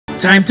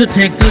Time to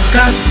take the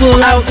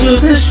gospel out to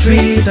the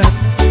streets.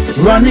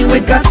 Running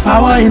with God's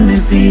power in my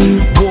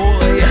feet.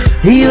 Boy,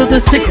 heal the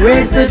sick,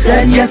 raise the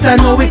dead. Yes, I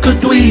know we could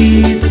do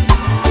it.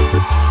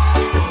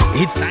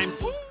 It's time.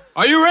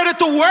 Are you ready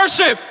to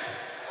worship?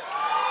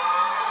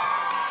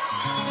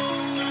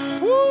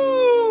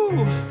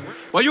 Woo!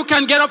 Well, you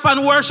can get up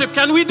and worship.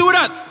 Can we do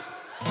that?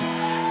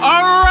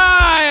 All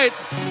right.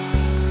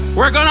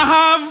 We're going to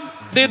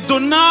have the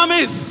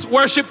Dunamis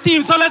worship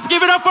team. So let's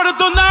give it up for the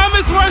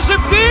Dunamis worship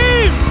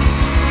team.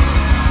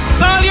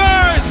 It's all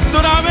yours,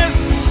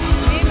 Dunamis.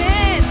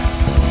 Amen.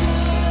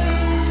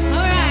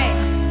 All right.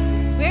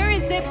 Where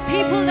is the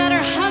people that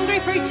are hungry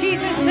for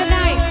Jesus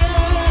tonight?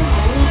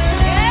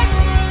 Yes?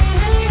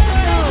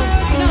 So,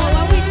 you know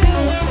what we do?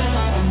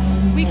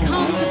 We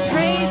come to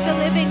praise the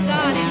living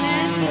God.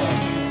 Amen.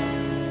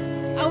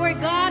 Our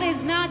God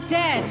is not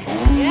dead.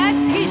 Yes,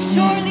 He's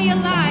surely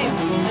alive.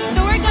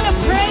 So we're going to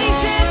praise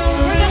Him.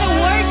 We're going to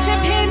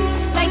worship Him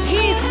like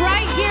He's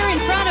right here in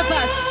front of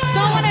us. So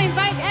I want to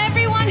invite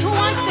everyone who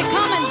wants to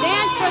come and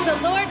dance for the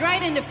Lord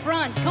right in the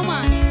front. Come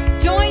on,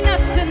 join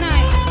us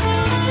tonight.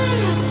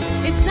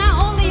 It's not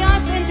only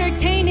us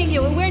entertaining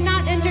you. We're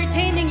not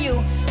entertaining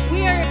you.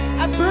 We are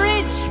a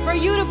bridge for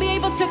you to be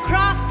able to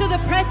cross to the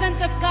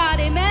presence of God.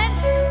 Amen?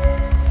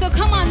 So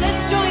come on,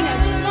 let's join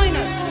us. Join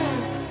us.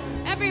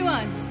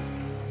 Everyone,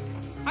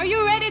 are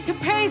you ready to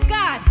praise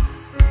God?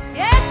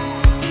 Yes?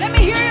 Let me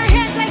hear your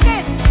hands like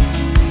this.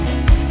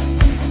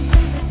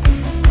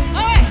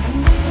 All right.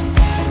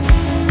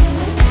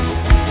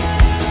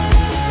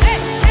 Hey,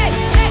 hey,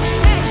 hey,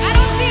 hey. I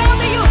don't see all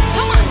the youths.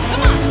 Come on,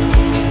 come on.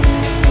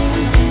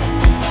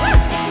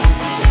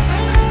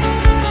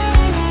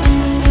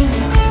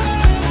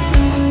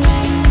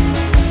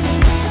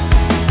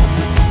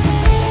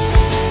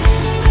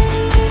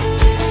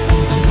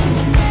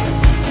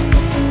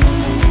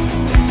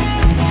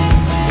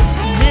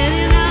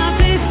 Letting out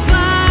this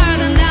fire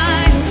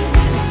tonight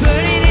is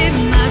burning in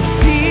my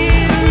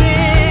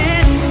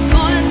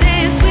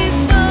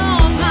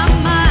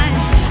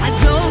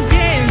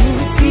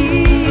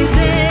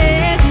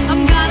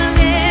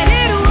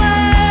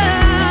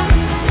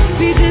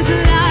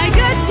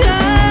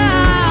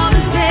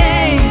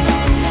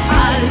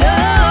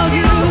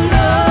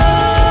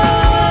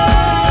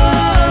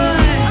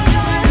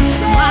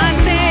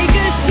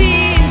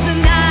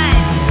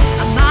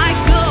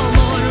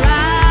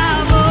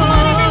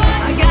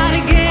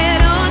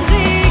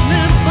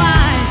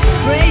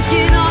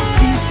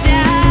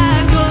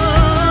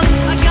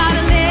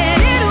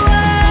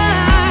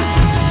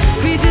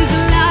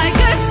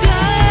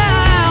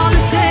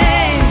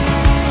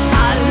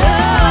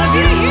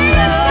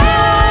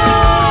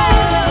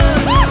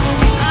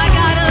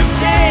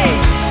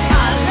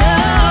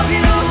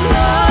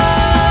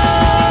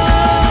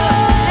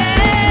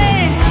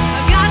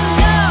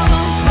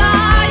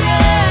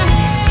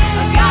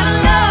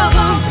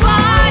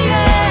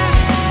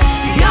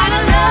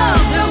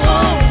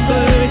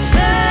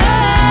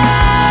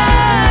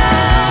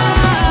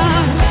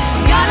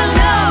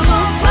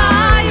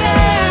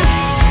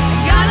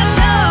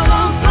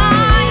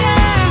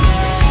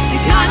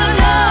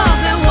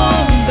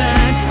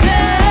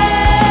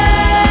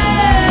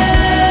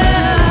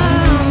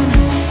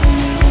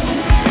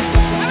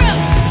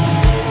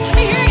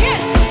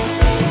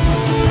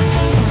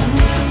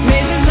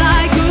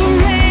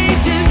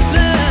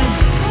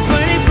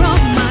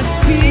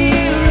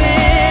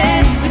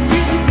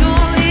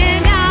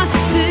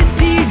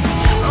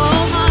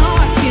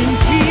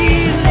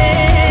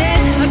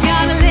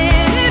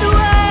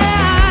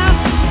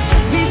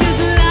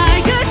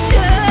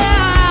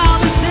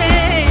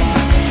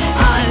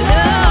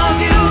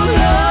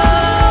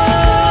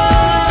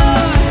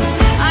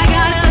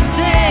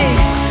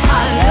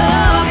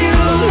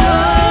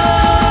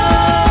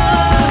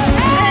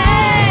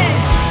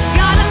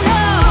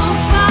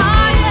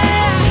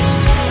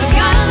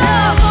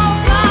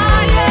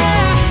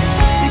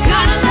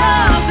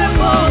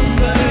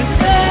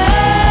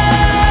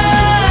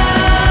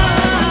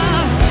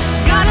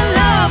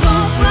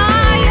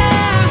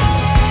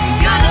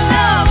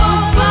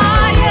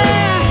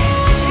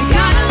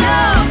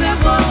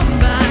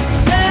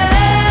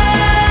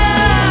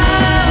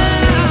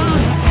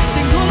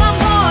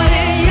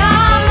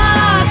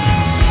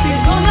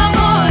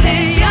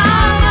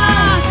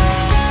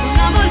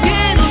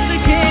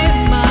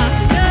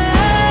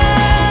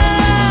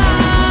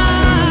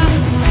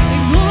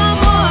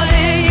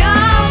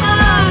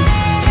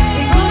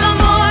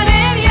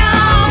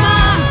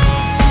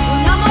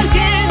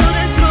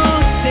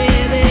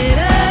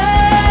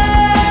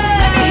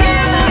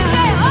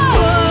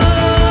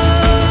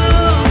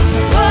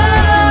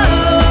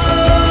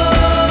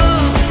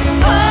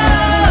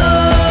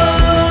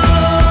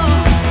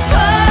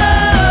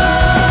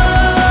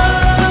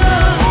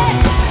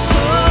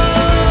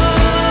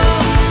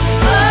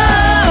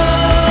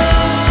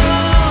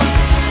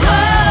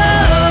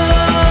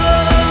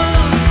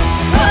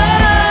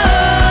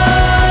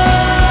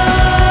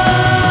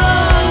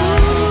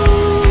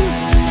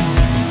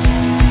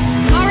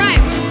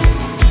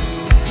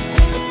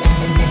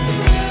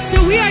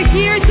are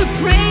here to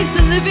praise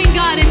the living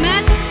God.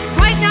 Amen.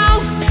 Right now,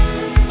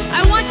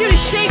 I want you to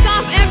shake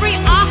off every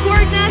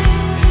awkwardness,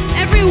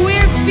 every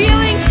weird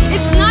feeling.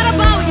 It's not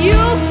about you,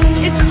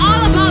 it's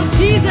all about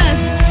Jesus.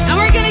 And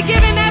we're gonna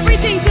give him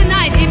everything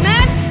tonight.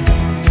 Amen.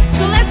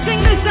 So let's sing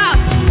this out.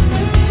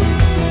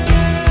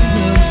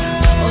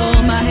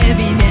 All my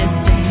heaviness,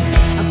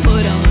 I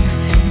put on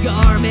this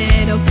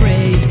garment of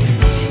praise.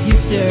 You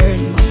turn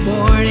my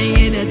morning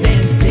into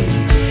dancing.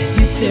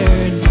 You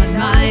turn my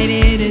night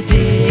into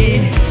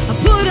day. I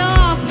put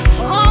off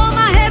all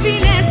my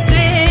heaviness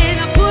and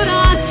I put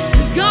on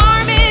this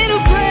garment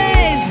of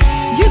praise.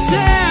 You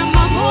turn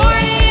my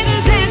morning into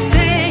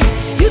dancing.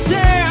 You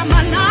turn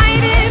my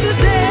night into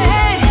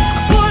day.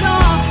 I put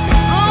off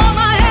all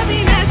my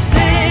heaviness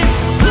and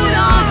put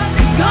on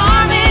this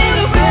garment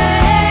of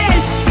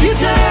praise. You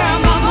turn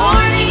my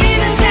morning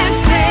into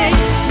dancing.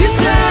 You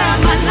turn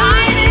my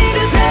night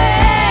into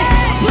day.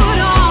 Put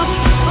off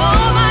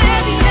all my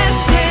heaviness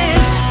and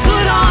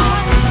put on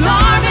this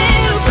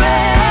garment of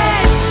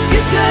praise.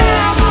 You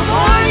turn my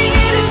morning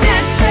into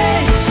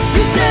dancing.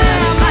 You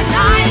turn my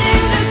night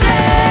into day.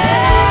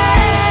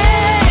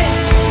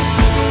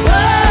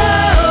 Whoa,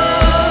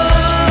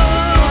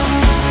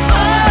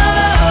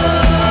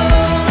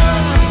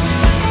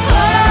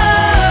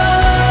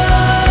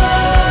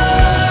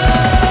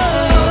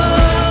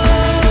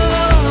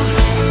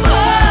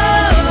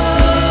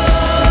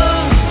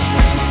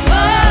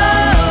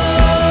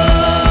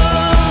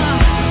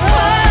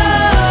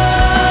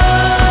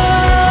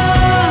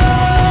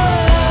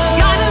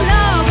 Gotta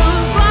love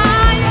on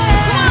fire.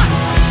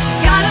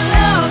 Gotta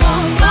love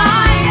on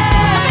fire.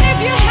 I mean, if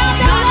you have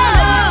that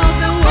love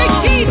for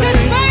Jesus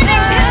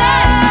burning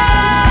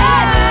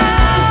tonight.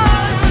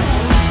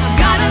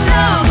 Gotta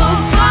love on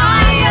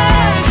fire.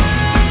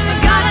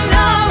 Gotta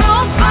love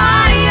on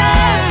fire.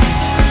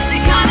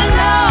 Gotta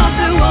love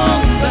that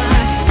won't burn.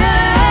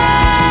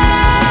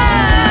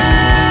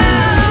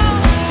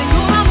 Tengo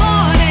un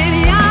amor en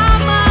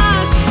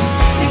llamas.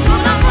 Tengo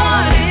un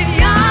amor en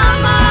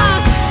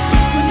llamas.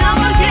 Un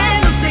amor que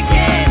no se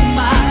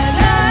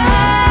quemará.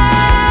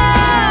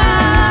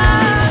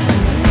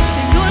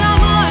 Tengo un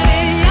amor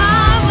en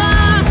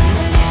llamas.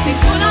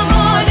 Tengo un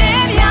amor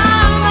en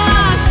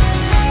llamas.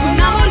 Un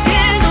amor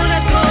que no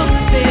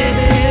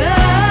retrocederá.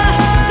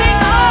 Sing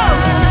oh.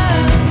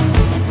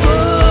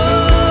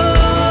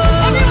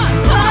 Everyone.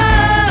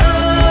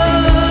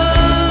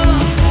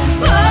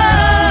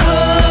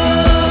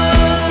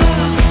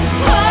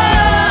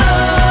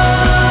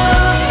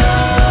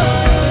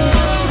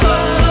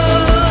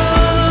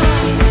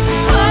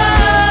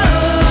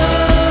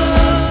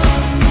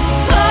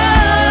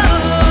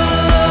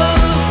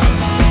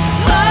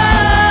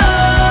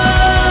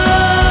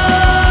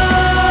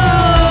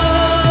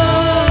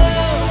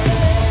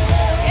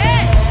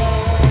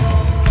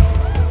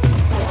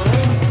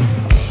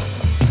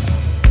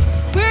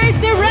 Where is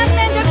the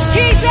remnant of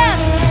Jesus?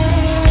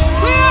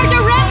 Where are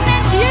the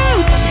remnant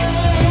youths?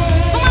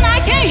 Come on, I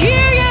can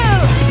hear you.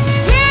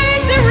 Where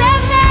is the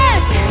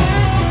remnant?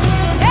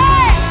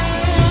 Hey!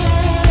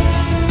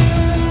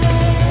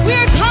 We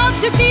are called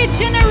to be a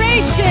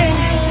generation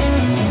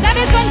that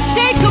is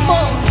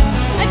unshakable,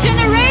 a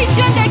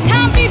generation that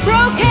can't be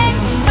broken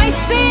by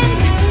sins,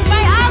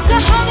 by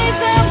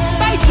alcoholism,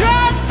 by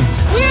drugs.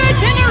 We are a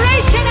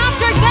generation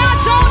after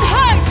God's own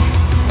heart.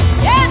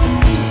 Yes.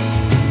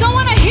 So I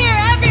want to hear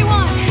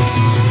everyone.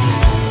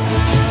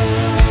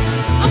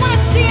 I want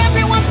to see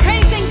everyone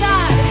praising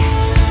God.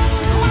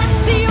 I want to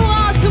see you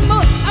all to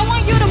move. I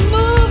want you to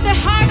move the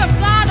heart of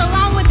God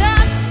along with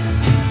us.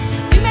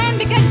 Amen.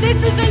 Because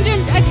this is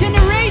a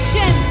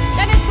generation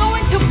that is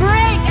going to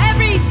break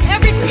every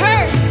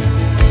curse,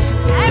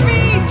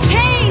 every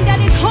chain that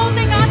is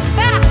holding us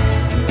back.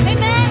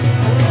 Amen.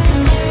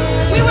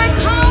 We were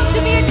called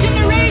to be a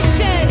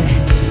generation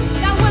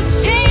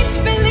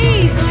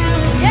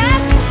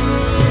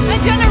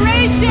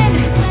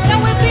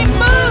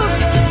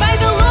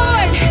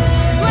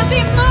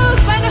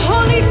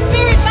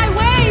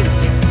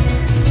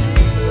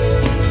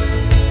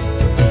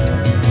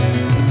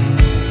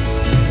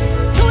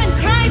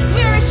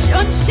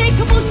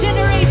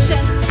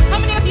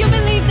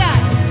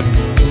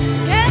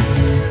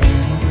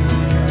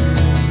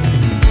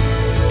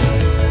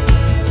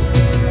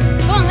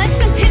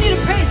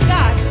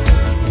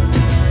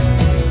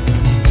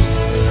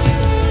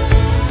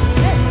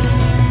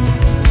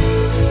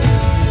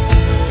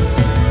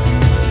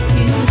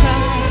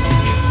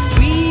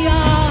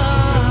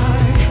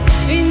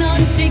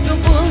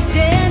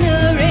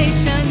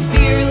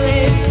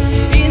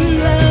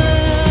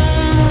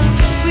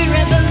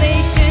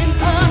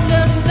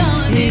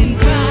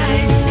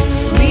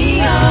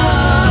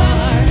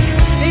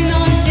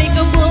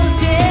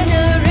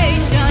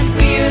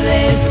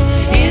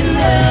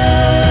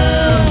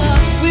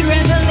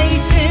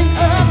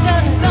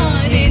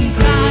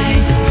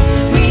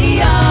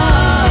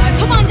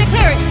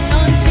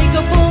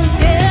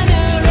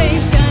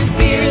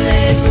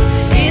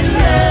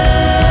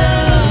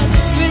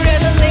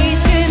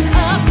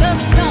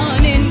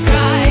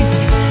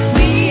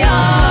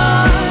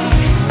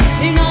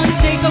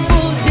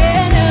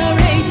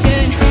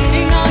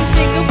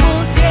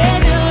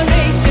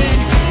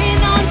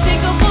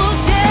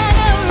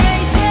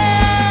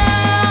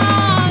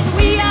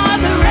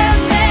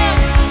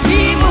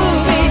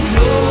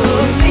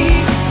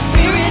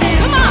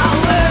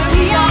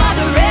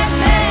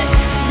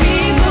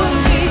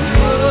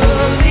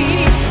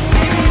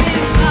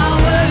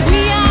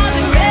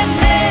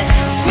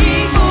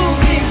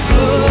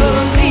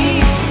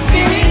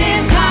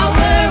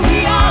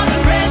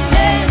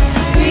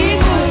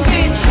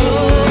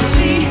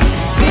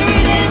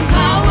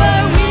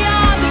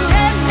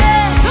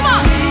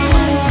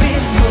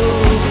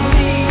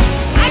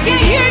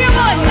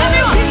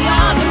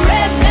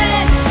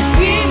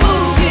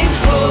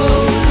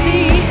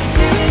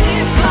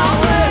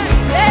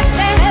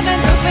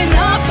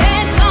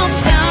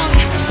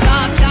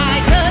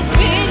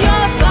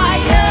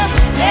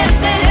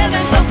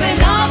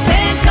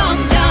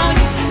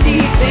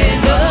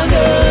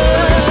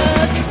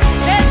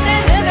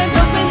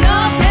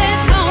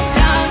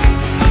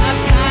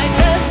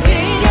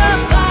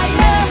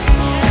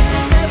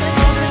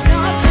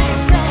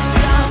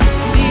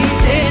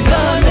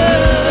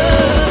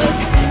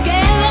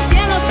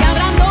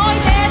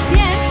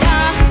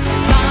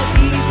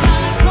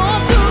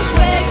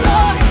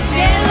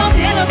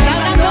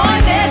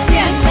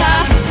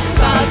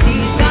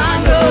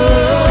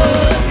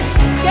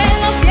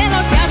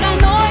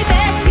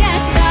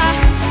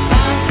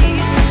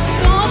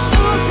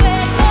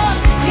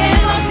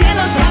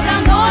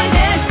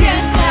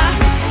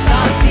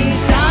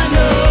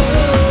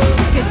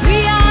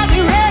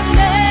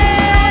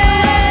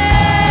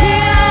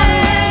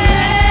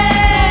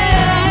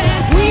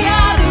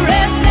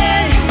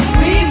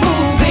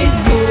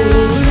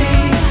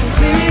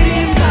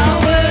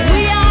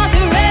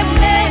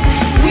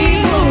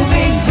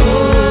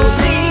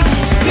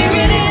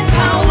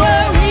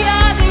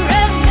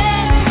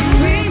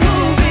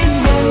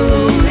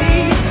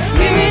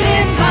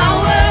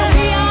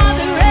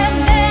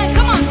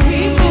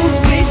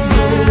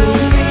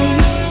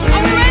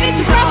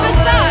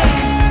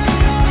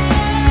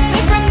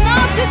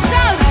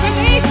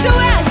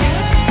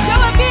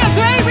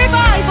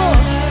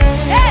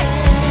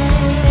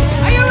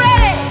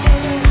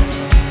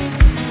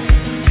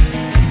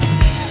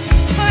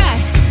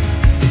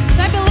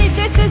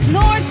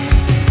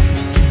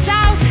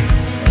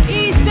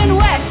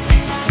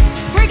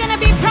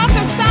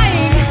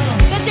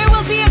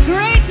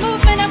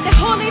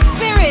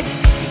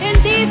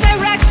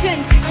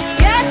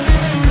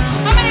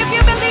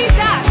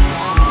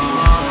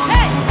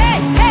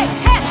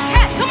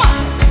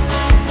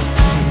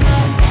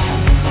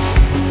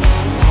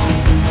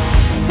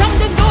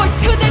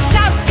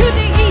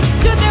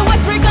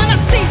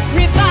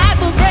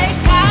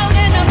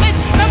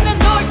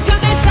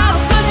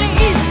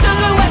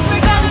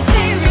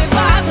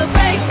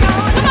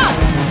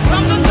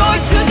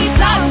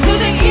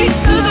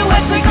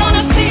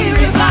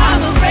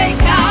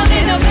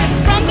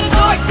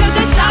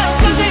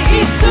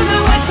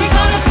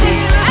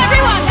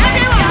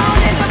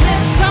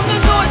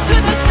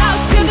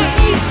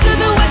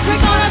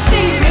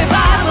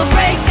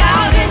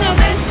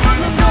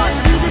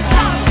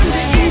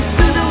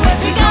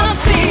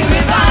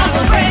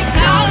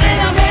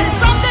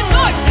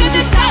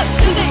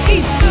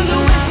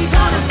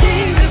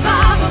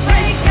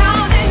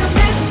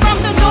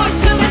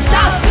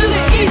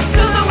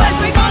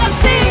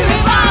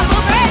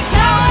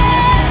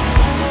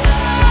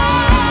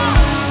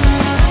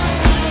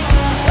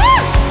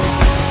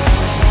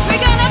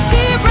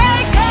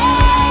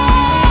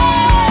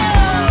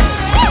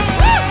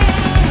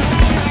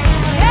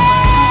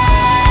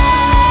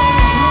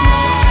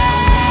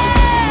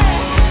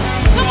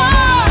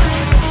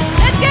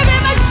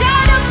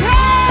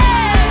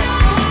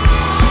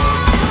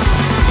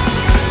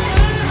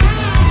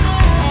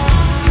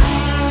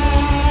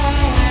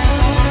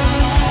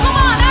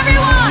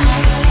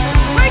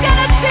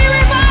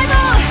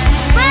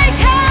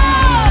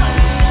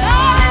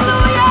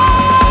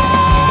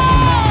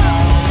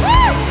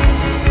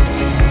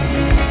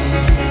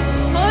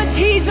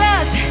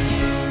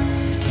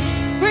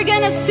We're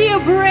gonna see a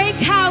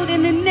breakout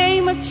in the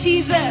name of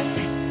Jesus.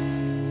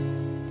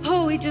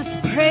 Oh, we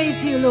just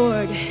praise you,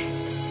 Lord.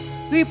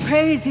 We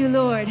praise you,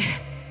 Lord.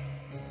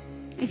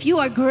 If you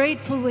are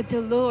grateful with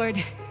the Lord,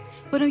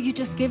 why don't you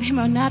just give him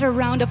another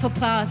round of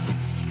applause?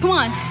 Come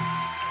on,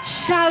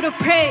 shout of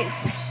praise.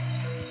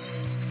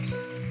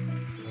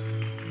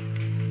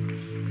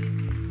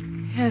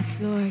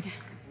 Yes, Lord.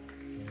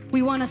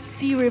 We want to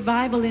see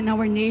revival in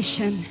our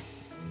nation.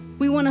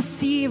 We want to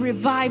see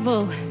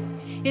revival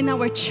in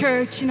our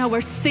church, in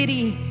our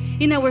city,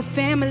 in our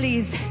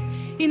families,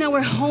 in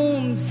our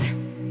homes.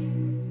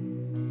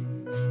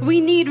 We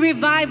need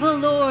revival,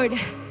 Lord.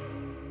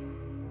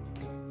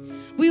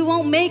 We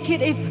won't make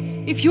it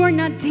if you're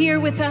not here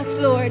with us,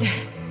 Lord.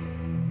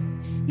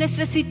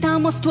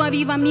 Necesitamos tu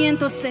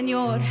avivamiento,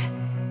 Señor.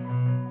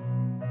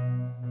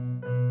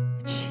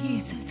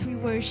 Jesus, we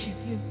worship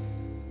you.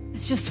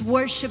 Let's just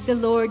worship the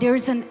Lord. There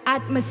is an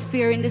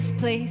atmosphere in this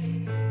place.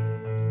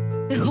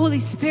 The Holy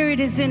Spirit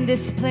is in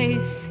this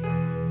place.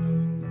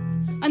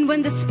 And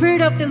when the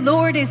Spirit of the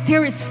Lord is,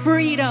 there is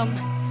freedom.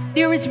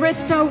 There is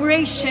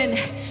restoration.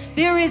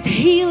 There is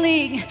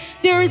healing.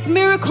 There is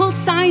miracle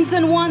signs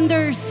and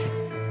wonders.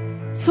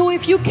 So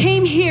if you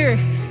came here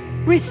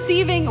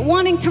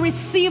wanting to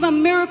receive a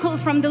miracle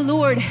from the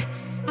Lord,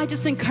 I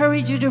just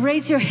encourage you to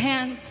raise your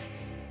hands.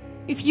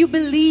 If you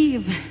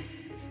believe,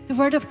 the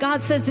Word of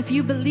God says if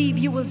you believe,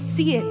 you will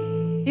see it.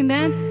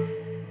 Amen?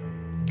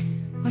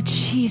 Oh,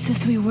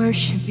 Jesus, we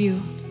worship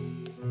you.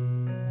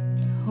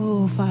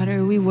 Oh,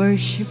 Father, we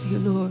worship you,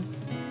 Lord.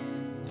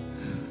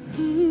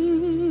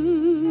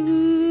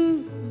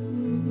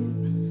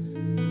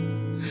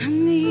 I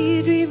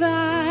need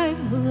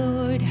revival,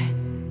 Lord.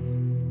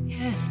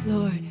 Yes,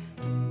 Lord.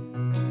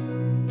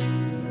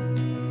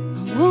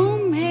 I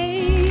won't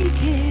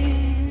make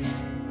it.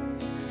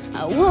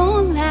 I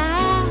won't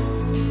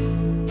last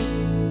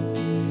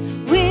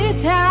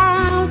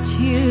without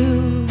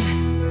you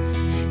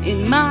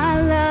in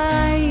my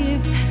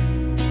life.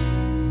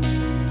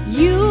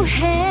 You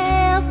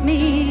help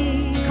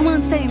me. Come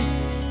on, say it.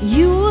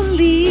 You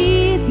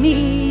lead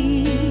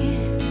me.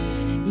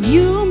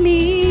 You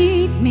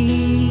meet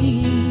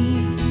me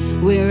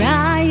where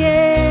I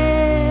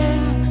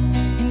am.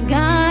 And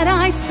God,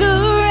 I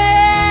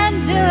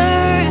surrender.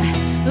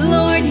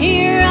 Lord,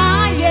 here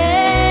I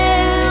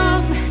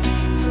am,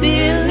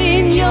 still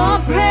in your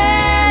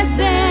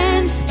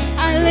presence.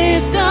 I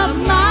lift up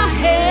my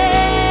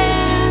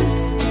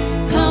hands.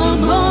 Come,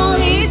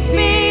 Holy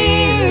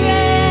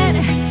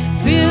Spirit,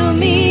 fill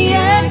me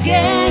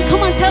again.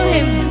 Come on, tell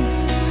him.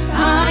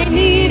 I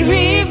need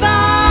revival.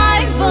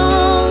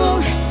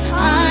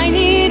 I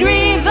need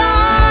revival.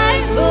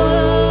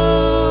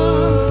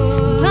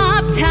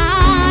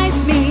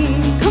 Baptize me.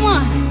 Come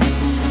on.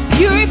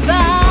 Purify.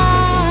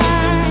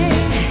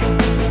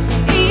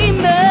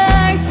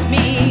 Immerse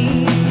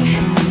me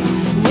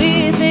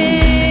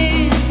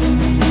within.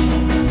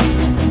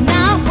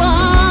 Not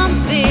one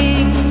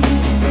thing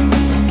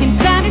can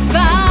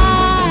satisfy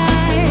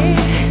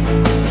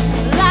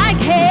like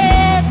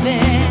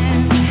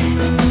heaven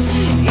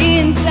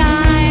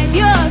inside.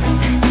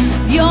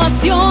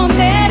 Dios, yo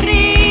me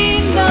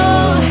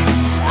rindo.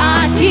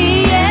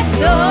 Aquí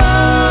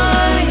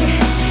estoy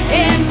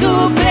en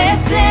tu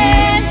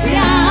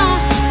presencia.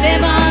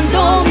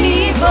 Levanto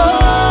mi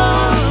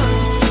voz.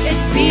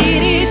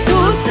 Espíritu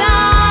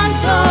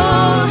Santo,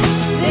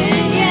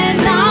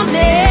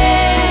 lléname.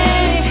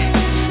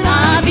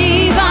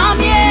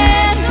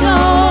 Avivamiento,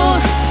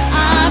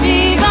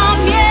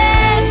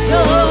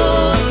 avivamiento.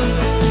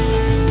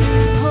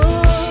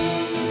 Oh,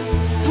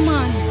 come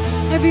on,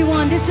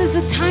 everyone. This is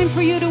a time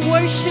for you to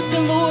worship the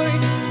Lord.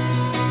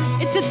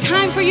 It's a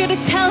time for you to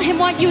tell him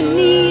what you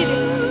need,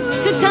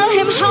 to tell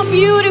him how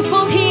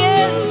beautiful he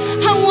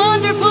is, how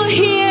wonderful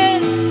he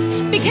is.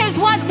 Because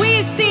what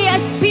we see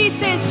as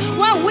pieces,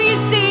 what we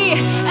see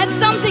as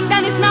something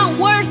that is not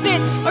worth it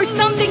or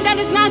something that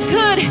is not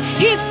good,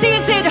 he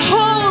sees it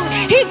whole,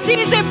 he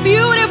sees it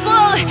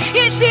beautiful,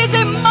 he sees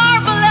it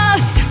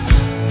marvelous.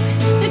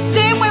 The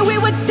same way we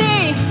would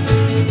say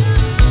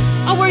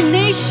our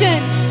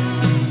nation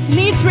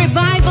needs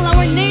revival.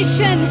 Our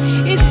nation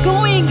is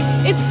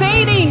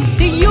fading.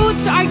 The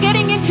youths are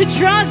getting into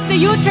drugs. The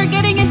youths are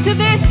getting into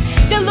this.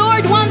 The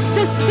Lord wants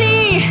to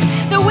see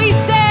that we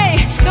say,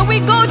 that we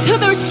go to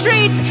the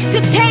streets to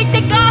take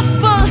the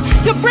gospel,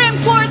 to bring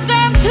forth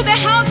them to the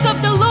house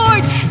of the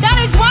Lord. That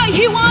is what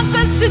he wants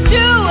us to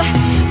do.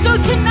 So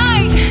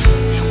tonight,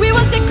 we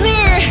will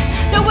declare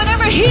that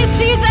whatever he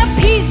sees as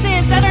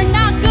pieces that are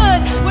not good,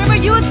 whatever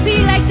you see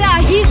like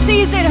that, he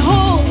sees it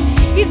whole.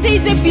 He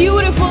sees it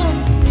beautiful.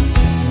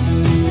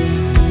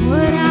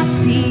 What I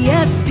see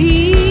as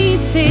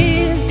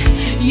pieces,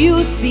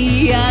 you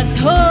see as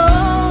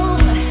whole.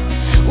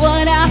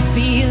 What I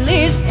feel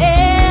is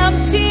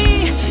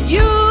empty,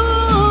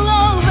 you'll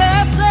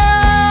overflow.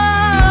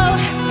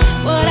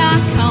 What I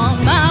call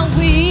my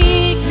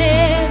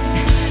weakness,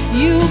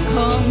 you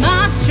call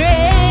my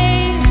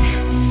strength.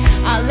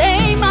 I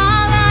lay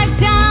my life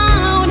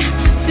down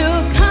to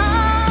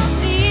come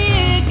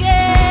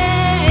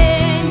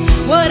again.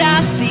 What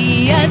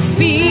see us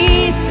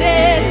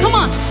pieces. Come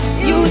on.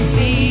 You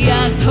see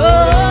us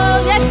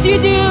whole. Yes, you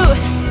do.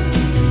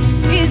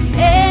 Is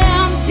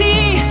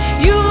empty.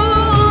 You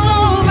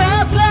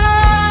overflow.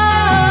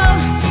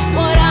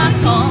 What I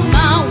call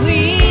my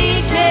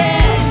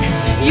weakness,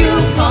 you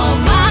call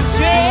my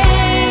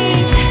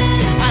strength.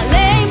 I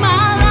lay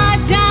my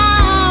life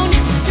down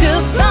to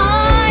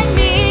find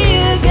me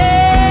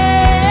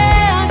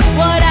again.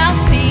 What I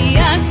see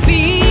as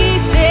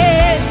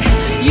pieces,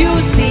 you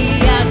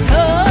see as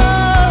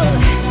whole.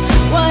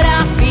 What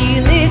I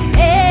feel is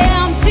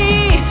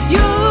empty,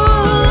 you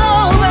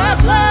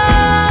overflow.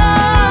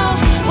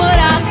 What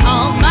I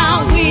call my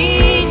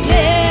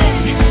weakness,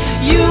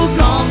 you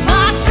call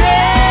my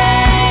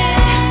strength.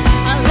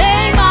 I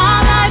lay my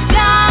life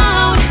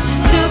down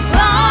to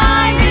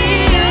find me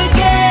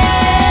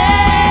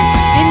again.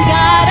 And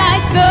God, I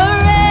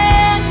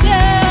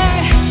surrender.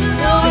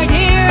 Lord,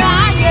 here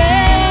I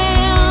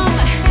am,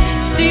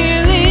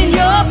 still in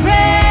your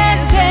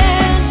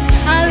presence.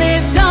 I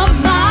lift up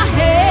my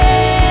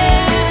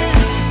hands.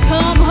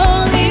 Come,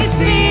 Holy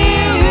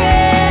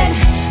Spirit,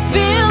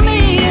 fill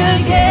me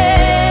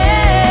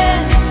again.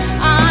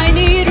 I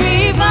need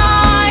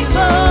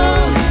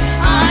revival.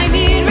 I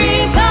need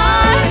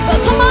revival.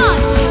 Come on.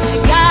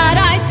 God,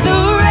 I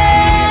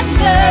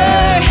surrender.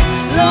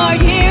 Lord,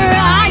 here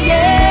I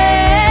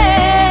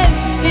am,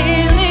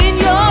 still in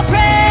your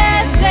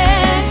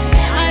presence.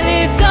 I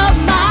lift up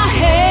my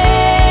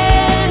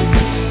hands.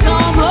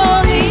 Come,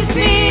 Holy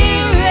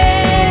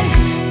Spirit,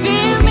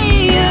 fill me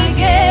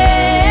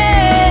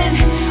again.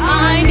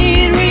 I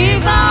need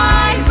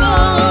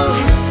revival.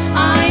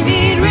 I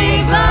need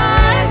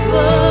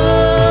revival.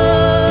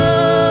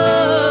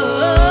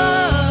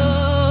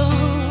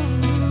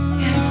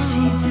 Yes,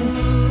 Jesus.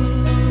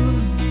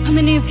 How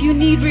many of you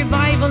need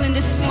revival in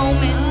this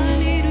moment?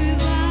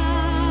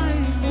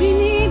 We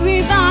need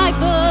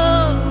revival.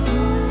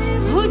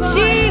 Oh,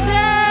 Jesus,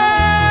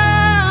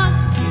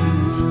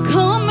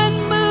 come and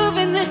move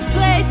in this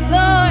place,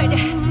 Lord.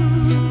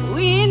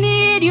 We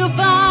need you,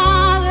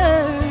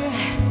 Father.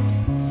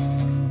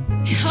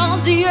 All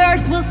the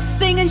earth will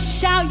sing and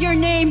shout your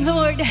name,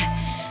 Lord,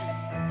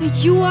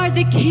 that you are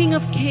the King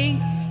of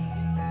Kings.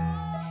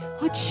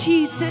 Oh,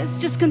 Jesus,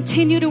 just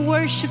continue to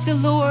worship the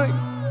Lord.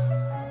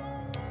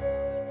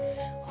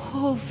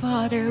 Oh,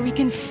 Father, we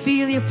can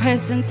feel your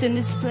presence in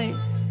this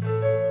place.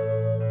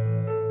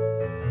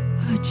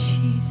 Oh,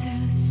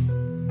 Jesus.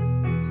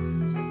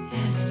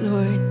 Yes,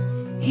 Lord.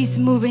 He's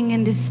moving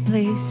in this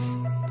place.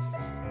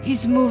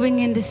 He's moving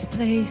in this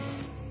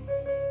place.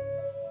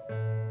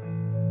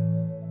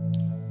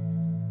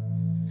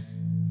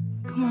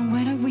 Come on,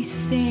 why don't we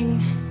sing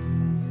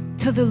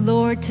to the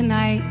Lord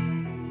tonight?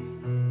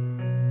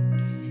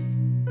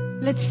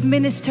 Let's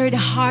minister the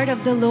heart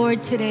of the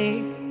Lord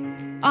today.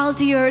 All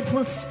the earth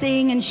will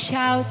sing and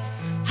shout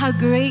how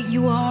great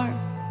you are.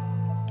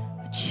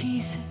 Oh,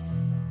 Jesus.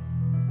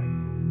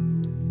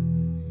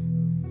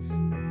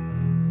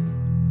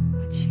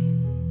 Oh,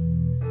 Jesus.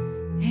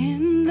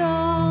 And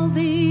all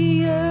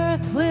the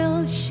earth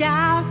will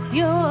shout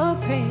your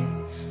praise.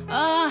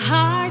 Our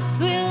hearts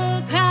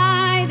will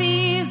cry,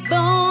 these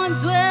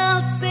bones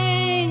will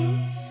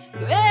sing.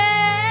 Great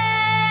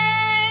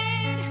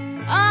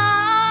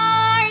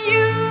are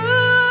you,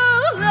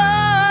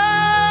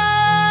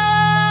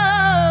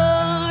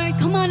 Lord.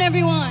 Come on,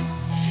 everyone.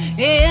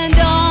 And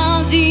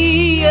all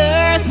the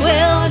earth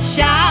will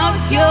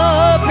shout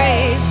your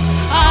praise.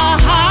 Our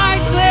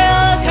hearts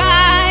will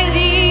cry,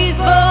 these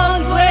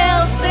bones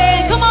will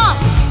sing. Come on.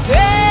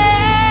 Great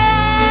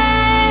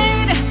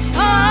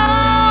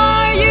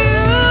are you,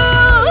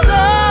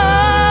 Lord.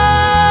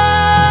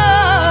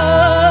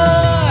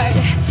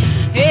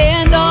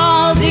 And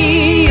all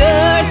the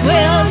earth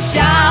will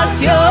shout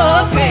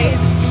your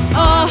praise.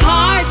 Our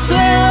hearts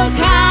will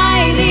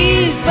cry,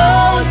 these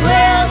bones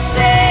will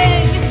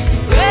sing.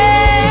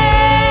 Great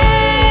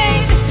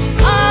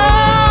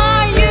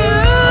are you,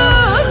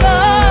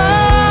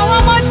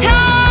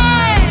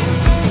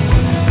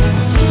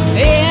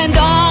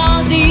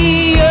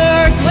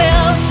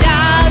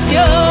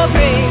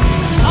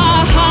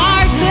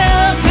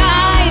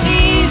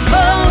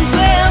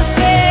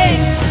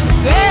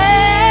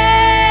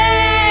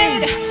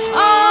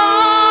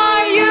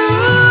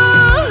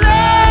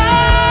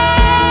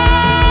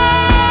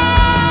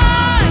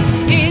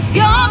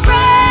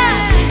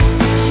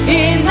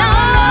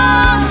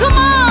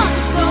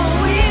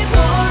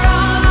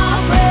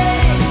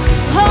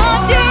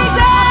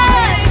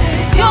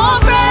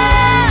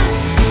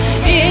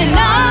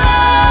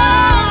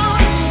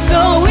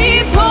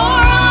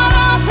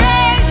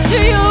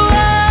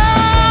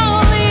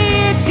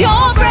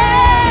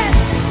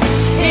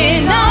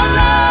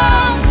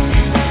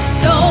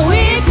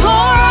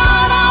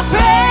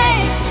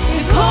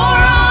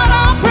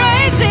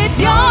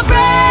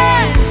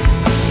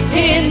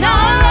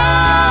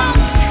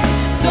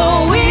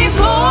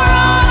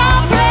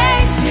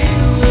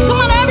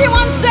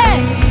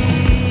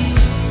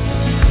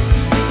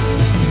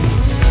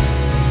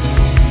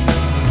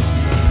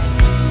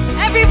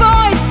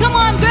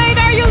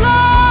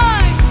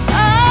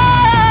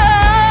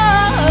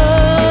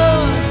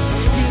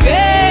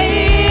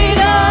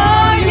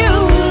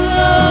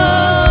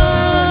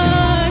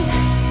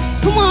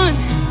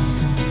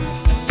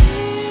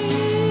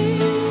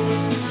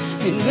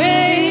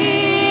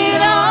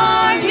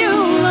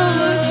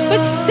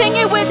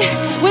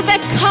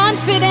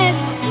 confident.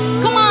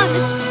 Come on.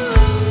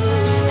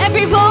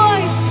 Every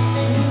voice.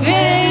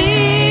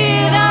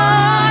 Great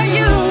are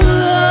you,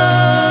 Lord.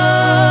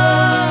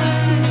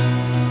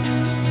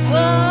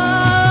 Whoa.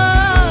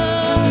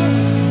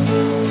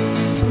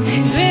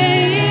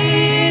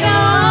 Great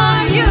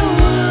are you,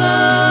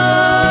 Lord.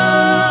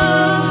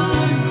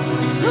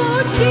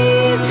 Oh,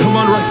 Jesus. Come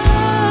on, right.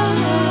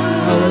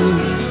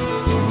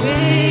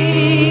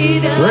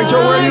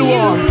 Rachel, where you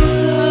are.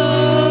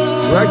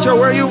 Rachel,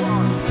 where you are.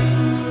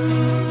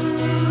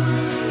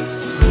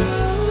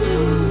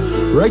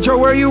 Rachel,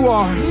 where you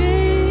are.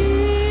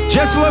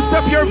 Just lift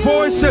up your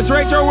voices,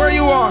 Rachel, where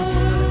you are.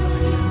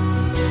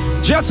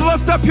 Just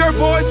lift up your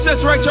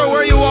voices, Rachel,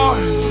 where you are.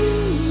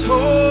 So,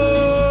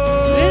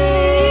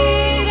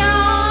 Great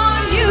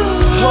are you,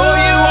 oh,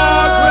 you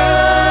are great.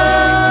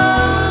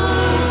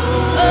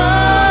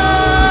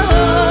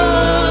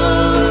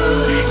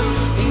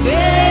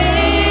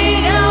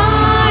 Great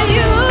are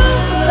you,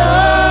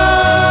 Lord.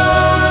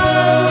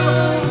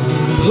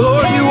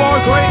 Lord, you are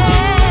great.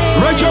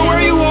 Rachel,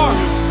 where you are.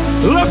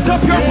 Lift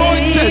up your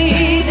voices.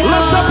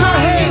 Lift up your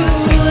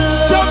hands.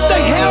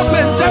 Something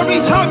happens every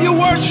time you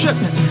worship.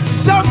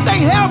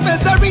 Something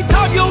happens every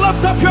time you lift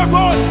up your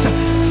voice.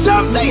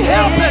 Something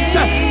happens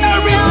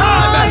every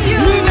time you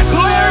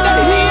declare that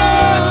He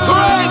is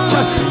great.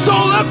 So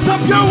lift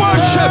up your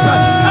worship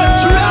and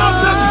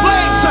throughout this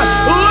place,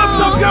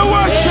 lift up your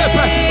worship.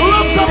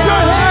 Lift up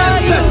your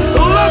hands.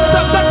 Lift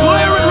up,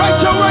 declare it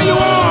right there where you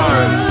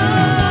are.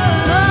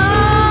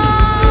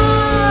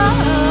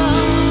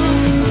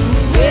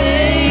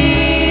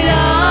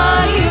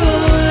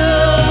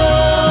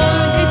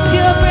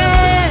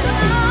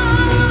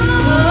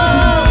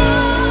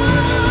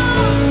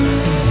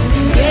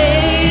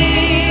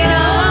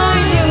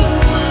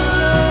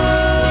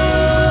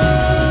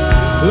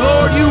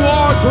 Lord, you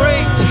are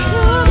great.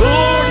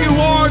 Lord, you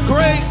are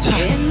great.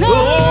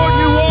 Lord,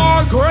 you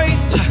are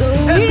great.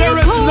 And there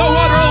is no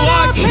other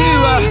like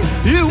you.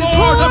 You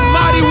are the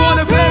mighty one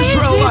of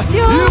Israel.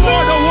 You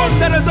are the one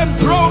that is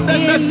enthroned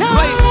in this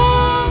place.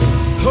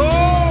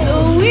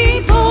 Oh.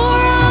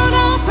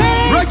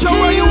 Rachel,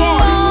 where you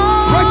are.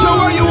 Rachel,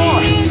 where you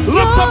are.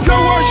 Lift up your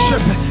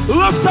worship.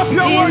 Lift up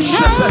your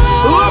worship.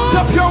 Lift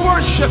up your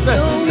worship.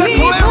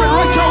 Declare it,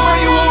 Rachel,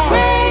 where you are.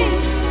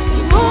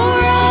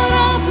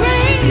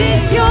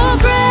 It's your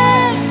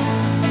breath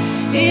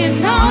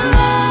in our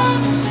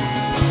lungs,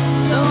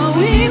 so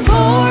we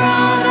pour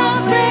out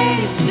our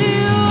praise to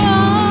you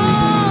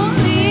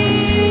only.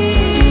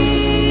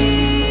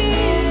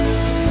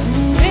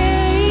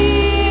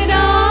 Great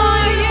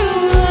are you,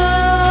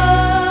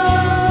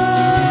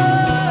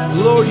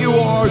 Lord. Lord, you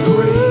are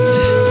great.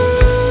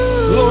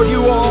 Lord,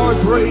 you are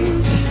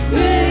great.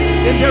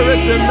 And there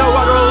is no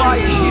other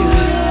like you.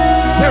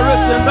 There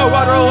is no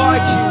other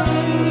like you.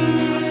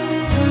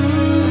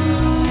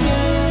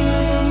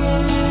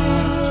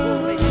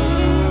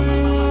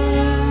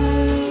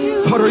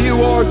 Father,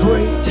 you are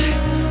great.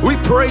 We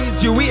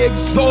praise you, we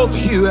exalt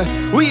you,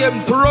 we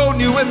enthrone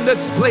you in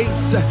this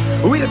place.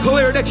 We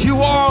declare that you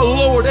are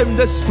Lord in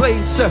this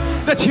place,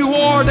 that you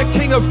are the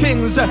King of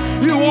Kings,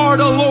 you are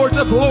the Lord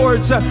of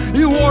Lords,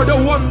 you are the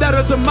one that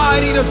is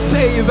mighty to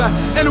save.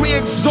 And we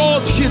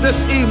exalt you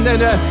this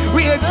evening.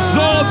 We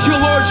exalt you,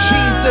 Lord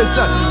Jesus.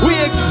 We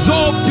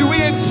exalt you, we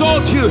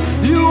exalt you.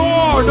 You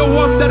are the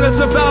one that is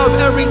above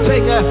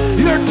everything.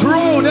 Your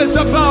throne is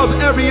above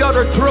every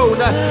other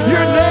throne.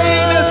 Your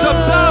name is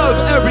above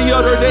every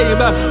other name.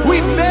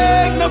 We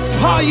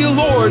magnify you,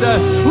 Lord.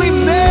 We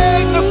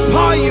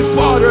magnify you,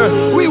 Father.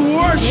 We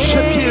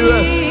worship you.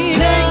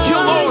 Thank you,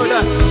 Lord.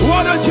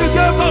 Why don't you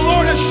give the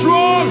Lord a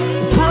strong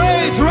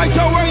praise right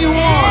there where you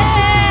are?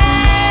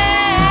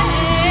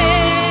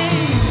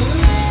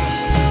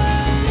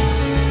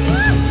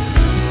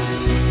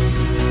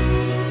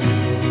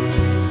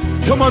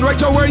 Come on, right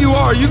there where you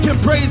are. You can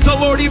praise the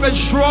Lord even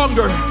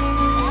stronger.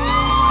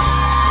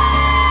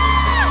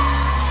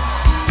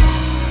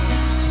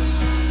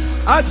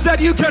 I said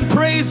you can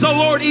praise the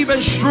Lord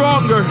even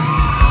stronger.